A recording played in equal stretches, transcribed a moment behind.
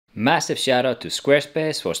Massive shout out to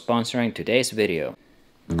Squarespace for sponsoring today's video.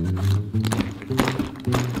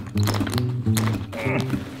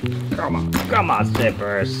 Come on,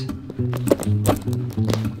 zippers.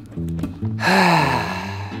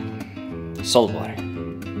 Salt water.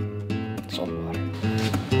 Salt water.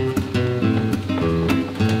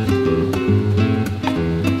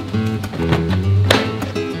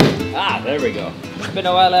 There we go. It's been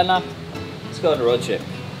a while, Anna. Let's go on a road trip.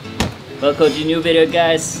 Welcome to a new video,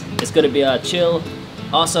 guys. It's gonna be a chill,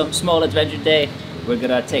 awesome, small adventure day. We're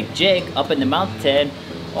gonna take Jake up in the mountain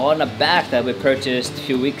on a bag that we purchased a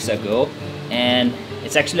few weeks ago. And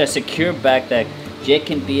it's actually a secure bag that Jake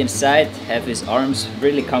can be inside, have his arms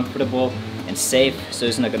really comfortable and safe, so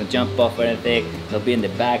he's not gonna jump off or anything. He'll be in the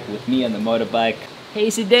back with me on the motorbike.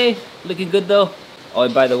 Hazy day, looking good though. Oh,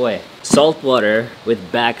 by the way, salt water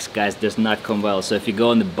with bags, guys, does not come well. So if you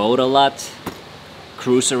go on the boat a lot,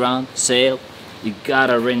 cruise around, sail, you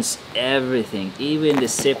gotta rinse everything, even the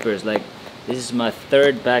zippers. Like, this is my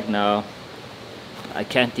third bag now. I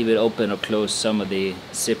can't even open or close some of the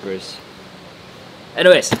zippers.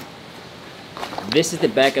 Anyways, this is the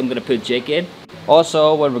bag I'm gonna put Jake in.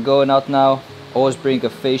 Also, when we're going out now, always bring a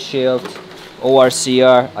face shield,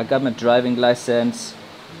 ORCR. I got my driving license.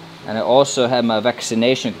 And I also have my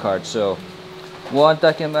vaccination card, so 1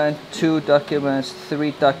 document, 2 documents,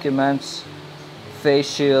 3 documents, face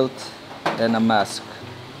shield, and a mask.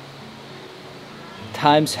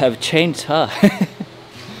 Times have changed, huh?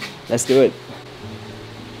 Let's do it.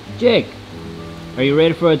 Jake, are you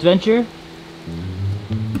ready for adventure?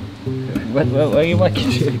 What are you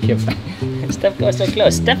walking through? Stop going so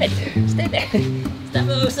close, stop it! Stay there! Stop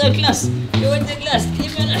going so close! You went too close!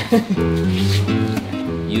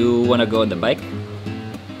 You wanna go on the bike?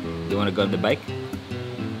 You wanna go on the bike?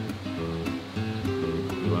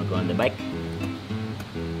 You wanna go on the bike?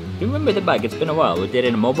 You remember the bike? It's been a while. We did it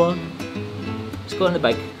in a mobile. Let's go on the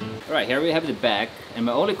bike. Alright, here we have the back. And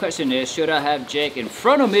my only question is, should I have Jake in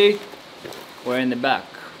front of me or in the back?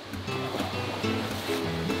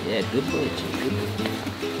 Yeah, good boy, Jake. Good boy.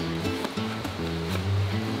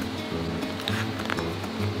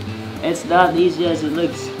 It's not easy as it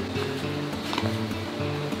looks.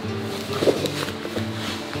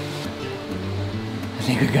 I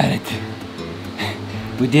think we got it.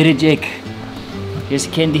 We did it, Jake. Here's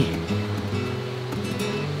candy.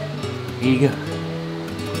 Here you go.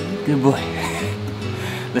 Good boy.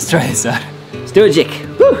 Let's try this out. Let's do it, Jake.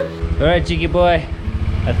 Woo! Alright, Jiggy boy.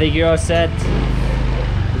 I think you're all set.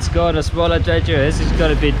 Let's go on a small adventure. This is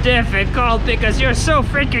gonna be difficult because you're so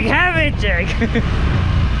freaking heavy, Jake.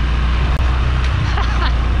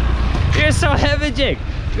 You're so heavy, Jake.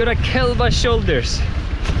 You're gonna kill my shoulders.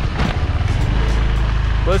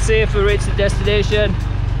 We'll see if we reach the destination.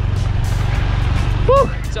 Whew,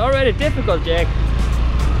 it's already difficult, Jack.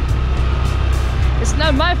 It's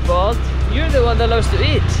not my fault. You're the one that loves to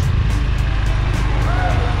eat.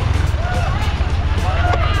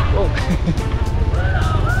 Whoa.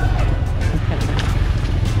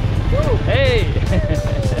 Hey!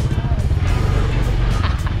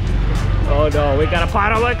 Oh no, we got a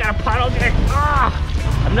puddle, Jake. Ah!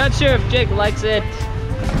 I'm not sure if Jake likes it.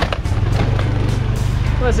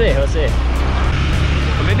 We'll see, we'll see.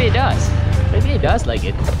 Or maybe he does. Maybe he does like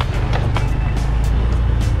it.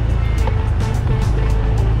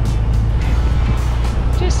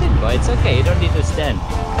 Just sit, boy. It's okay. You don't need to stand.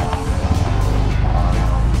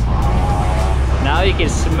 Now you can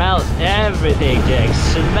smell everything, Jake.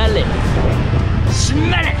 Smell it.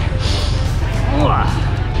 Smell it. Ooh.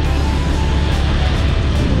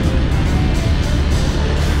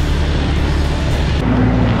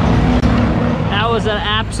 That was an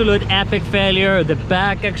absolute epic failure. The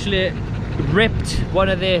back actually ripped one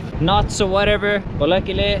of the knots or whatever, but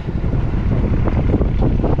luckily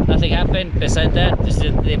nothing happened. Besides that, just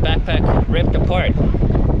the backpack ripped apart.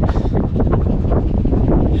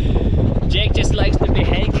 Jake just likes to be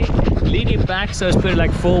hanging, leaning back, so it's putting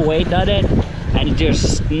like full weight on it, and it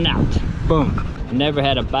just snapped. Boom. Never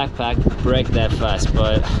had a backpack break that fast,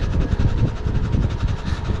 but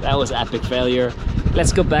that was epic failure.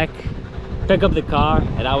 Let's go back, pick up the car,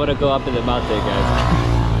 and I want to go up in the mountain, guys.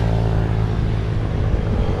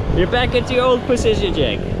 You're back into your old position,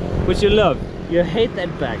 Jake, which you love. You hate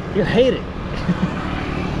that back. You hate it.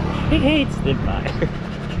 He hates the back.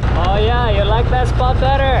 Oh yeah, you like that spot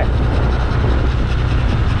better.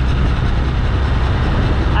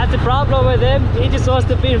 That's the problem with him. He just wants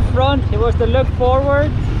to be in front. He wants to look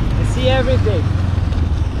forward and see everything.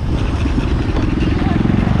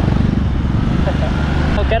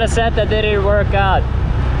 What kind of set that didn't work out?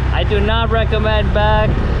 I do not recommend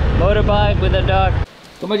motorbike with a dog.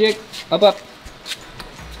 Come on, Jake. Up, up.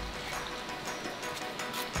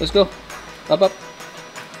 Let's go. Up.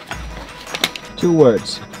 2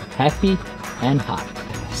 words. Happy and hot.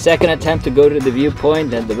 Second attempt to go to the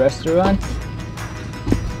viewpoint and the restaurant.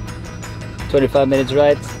 25 minutes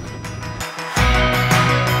ride.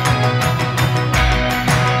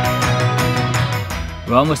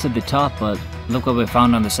 We're almost at the top, but look what we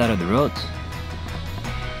found on the side of the road.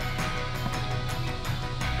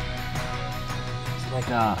 It's like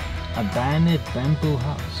a abandoned bamboo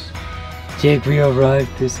house. Jake, we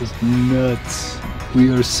arrived. This is nuts. We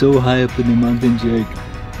are so high up in the mountain, Jake.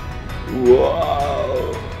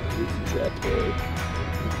 Wow, this is epic.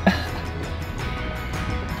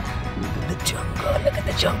 Look at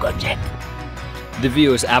the jungle, Jake. The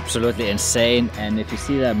view is absolutely insane, and if you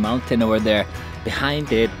see that mountain over there,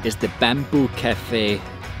 behind it is the Bamboo Cafe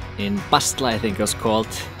in Bastla, I think it was called.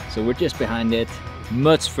 So we're just behind it,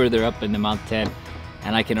 much further up in the mountain,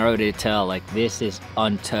 and I can already tell like this is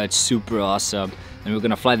untouched, super awesome. And we're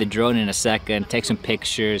gonna fly the drone in a second, take some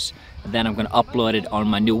pictures, and then I'm gonna upload it on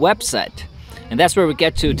my new website. And that's where we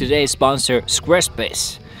get to today's sponsor,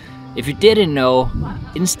 Squarespace. If you didn't know,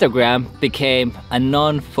 Instagram became a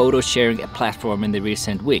non-photo sharing platform in the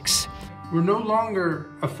recent weeks. We're no longer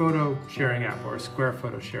a photo sharing app or a Square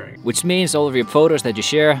photo sharing. Which means all of your photos that you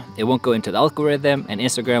share, it won't go into the algorithm, and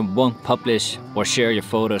Instagram won't publish or share your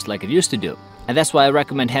photos like it used to do. And that's why I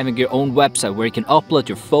recommend having your own website where you can upload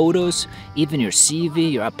your photos, even your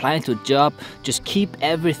CV, you're applying to a job. Just keep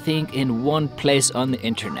everything in one place on the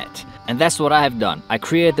internet. And that's what I have done. I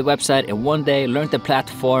created the website in one day, learned the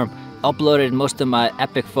platform, uploaded most of my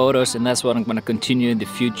epic photos, and that's what I'm gonna continue in the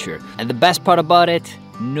future. And the best part about it,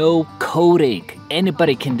 no coding.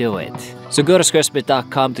 Anybody can do it. So go to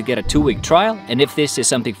squarespace.com to get a 2-week trial. And if this is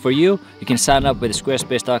something for you, you can sign up with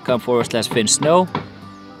squarespace.com/FinnSnow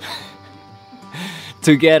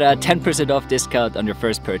to get a 10% off discount on your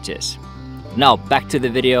first purchase. Now back to the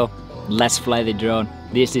video. Let's fly the drone.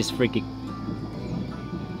 This is freaking...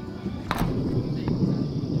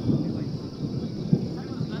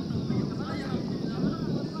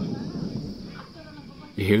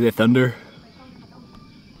 You hear the thunder?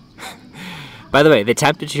 By the way, the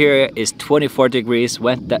temperature here is 24 degrees. Whoa,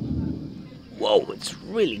 it's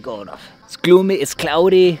really going off. It's gloomy, it's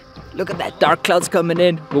cloudy. Look at that, dark clouds coming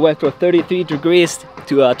in. We went from 33 degrees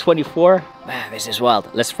to 24. Man, this is wild.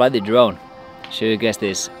 Let's fly the drone. Show you guys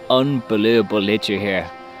this unbelievable nature here.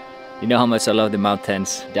 You know how much I love the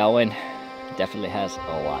mountains. Darwin definitely has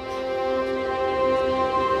a lot.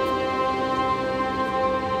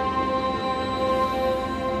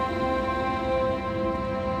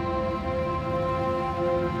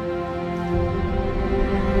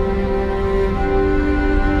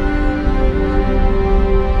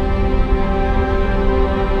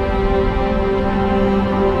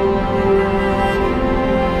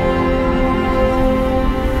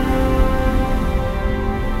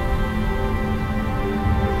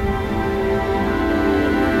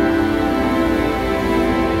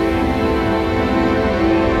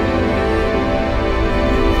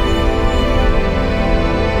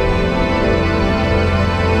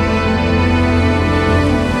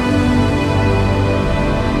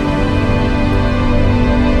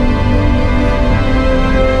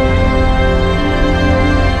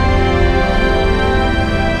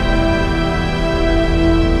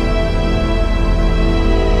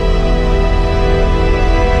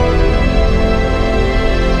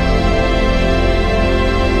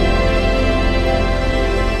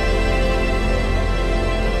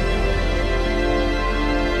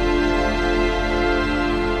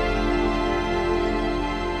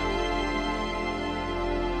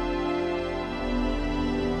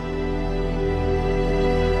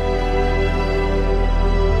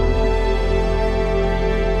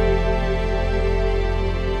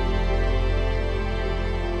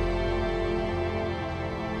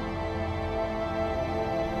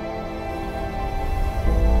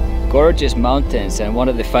 Gorgeous mountains, and one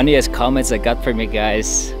of the funniest comments I got from you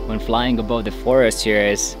guys when flying above the forest here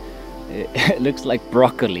is it looks like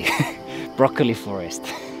broccoli. Broccoli forest.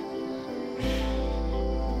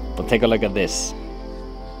 But take a look at this.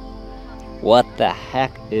 What the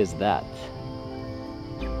heck is that?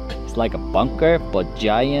 It's like a bunker, but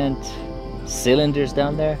giant cylinders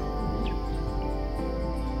down there.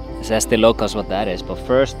 Let's ask the locals what that is, but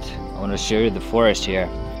first I want to show you the forest here.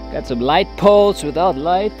 Got some light poles without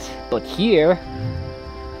light, but here,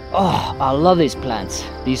 oh, I love these plants,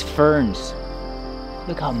 these ferns.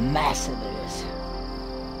 Look how massive it is.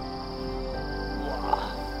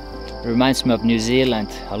 Wow. It reminds me of New Zealand.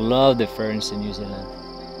 I love the ferns in New Zealand.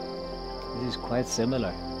 This is quite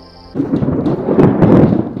similar.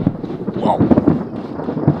 Whoa.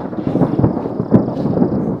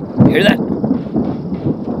 Hear that?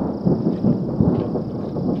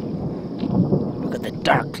 Look at the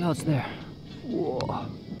dark clouds there. Whoa.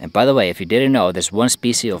 And by the way, if you didn't know, there's one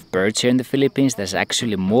species of birds here in the Philippines that's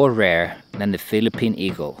actually more rare than the Philippine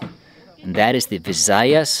eagle. And that is the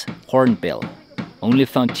Visayas hornbill. Only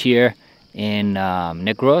found here in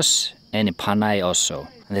Negros and in Panay also.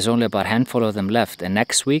 And there's only about a handful of them left. And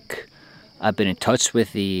next week, I've been in touch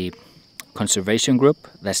with the conservation group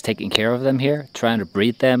that's taking care of them here, trying to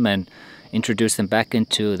breed them and introduce them back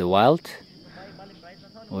into the wild.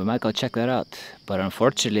 We might go check that out. But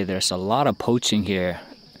unfortunately, there's a lot of poaching here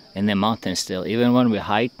in the mountains still. Even when we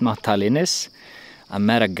hiked Mount Talines, I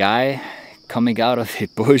met a guy coming out of the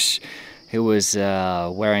bush. He was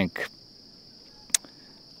wearing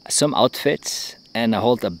some outfits and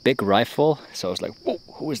hold a big rifle. So I was like, whoa,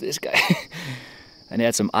 who is this guy? And he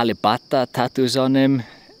had some alibata tattoos on him.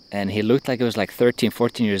 And he looked like he was like 13,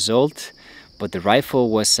 14 years old. But the rifle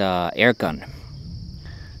was air gun.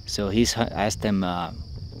 So he's asked him,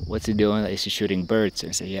 what's he doing? Is he shooting birds? And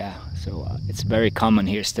I said, yeah. So it's very common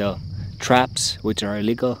here still. Traps, which are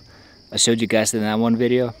illegal. I showed you guys in that one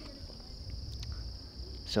video.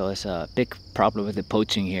 So it's a big problem with the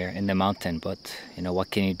poaching here in the mountain. But, you know,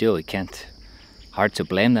 what can you do? You can't, hard to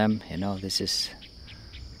blame them. You know, this is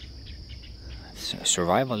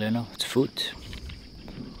survival, you know, it's food.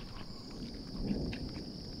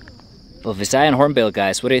 Well, Visayan hornbill,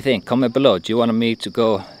 guys, what do you think? Comment below. Do you want me to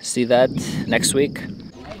go see that next week?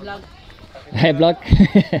 Hi vlog.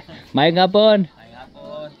 May ngapon.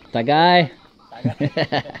 Tagay.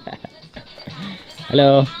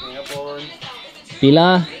 Hello.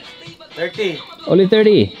 Pila? 30. Only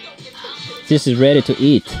 30. This is ready to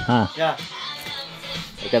eat, huh? Yeah.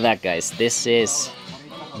 Look at that, guys. This is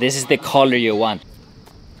the color you want.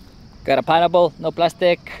 Got a pineapple, no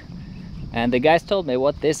plastic. And the guys told me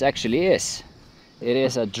what this actually is. It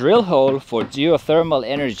is a drill hole for geothermal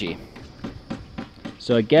energy.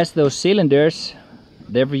 So I guess those cylinders,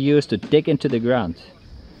 they were used to dig into the ground.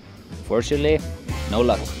 Fortunately, no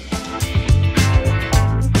luck.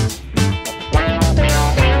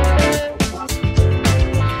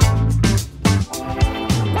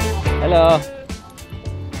 Hello.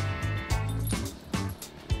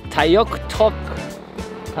 Tayoktok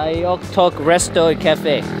Resto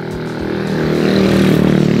Cafe.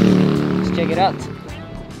 Let's check it out.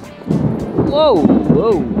 Whoa,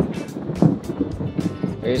 whoa.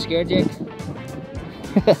 Are you scared, Jake?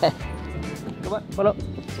 Come on, follow.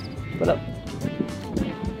 Follow.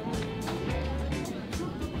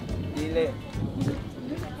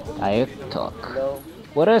 Tayoktok.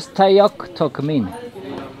 What does Tayoktok mean?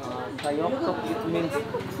 Tayoktok, it means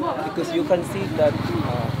because you can see that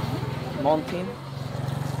mountain.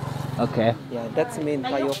 Okay. Yeah, that's mean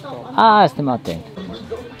Tayoktok. Ah, it's the mountain.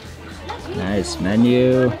 Nice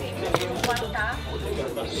menu.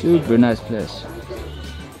 Super nice place.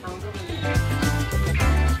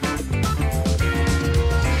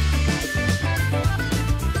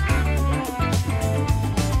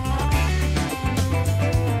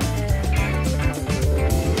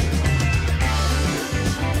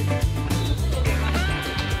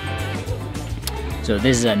 So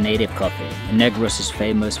this is a native coffee. Negros is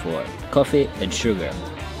famous for coffee and sugar.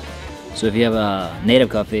 So if you have a native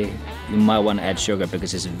coffee, you might want to add sugar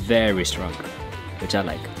because it's very strong, which I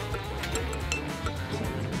like.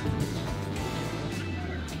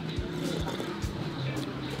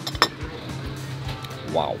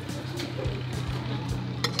 Wow.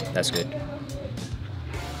 That's good.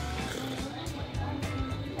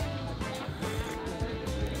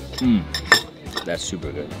 That's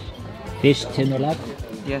super good. Fish Tinola?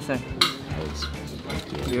 Yes, sir. Nice.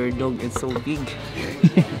 Thank you. Your dog is so big.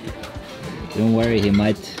 Don't worry, he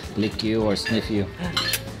might lick you or sniff you.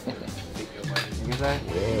 Yes, sir.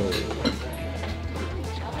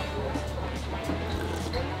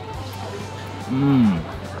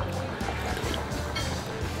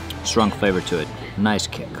 Strong flavor to it. Nice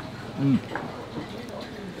kick.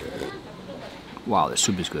 Wow, the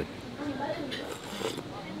soup is good.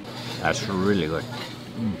 That's really good.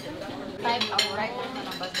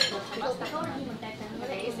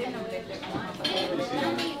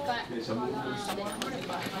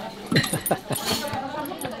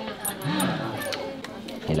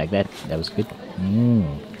 You like that? That was good.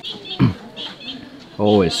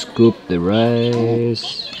 Always scoop the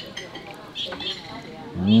rice.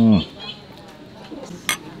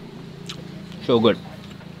 So good.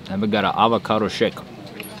 And we got an avocado shake.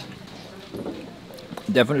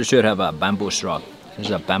 Definitely should have a bamboo straw. This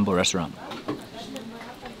is a bamboo restaurant.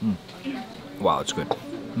 Wow, it's good.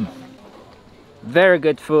 Very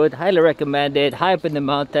good food. Highly recommended. High up in the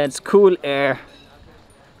mountains. Cool air.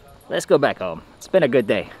 let's go back home. It's been a good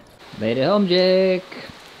day. Made it home, Jake.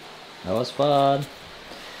 That was fun.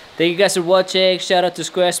 Thank you guys for watching. Shout out to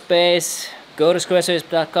Squarespace. Go to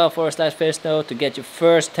squarespace.com/FinnSnow to get your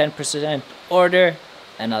first 10% order.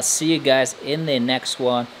 And I'll see you guys in the next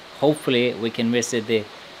one. Hopefully we can visit the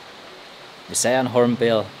Visayan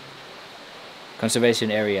Hornbill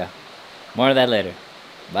Conservation Area. More of that later.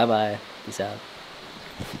 Bye bye. Peace out.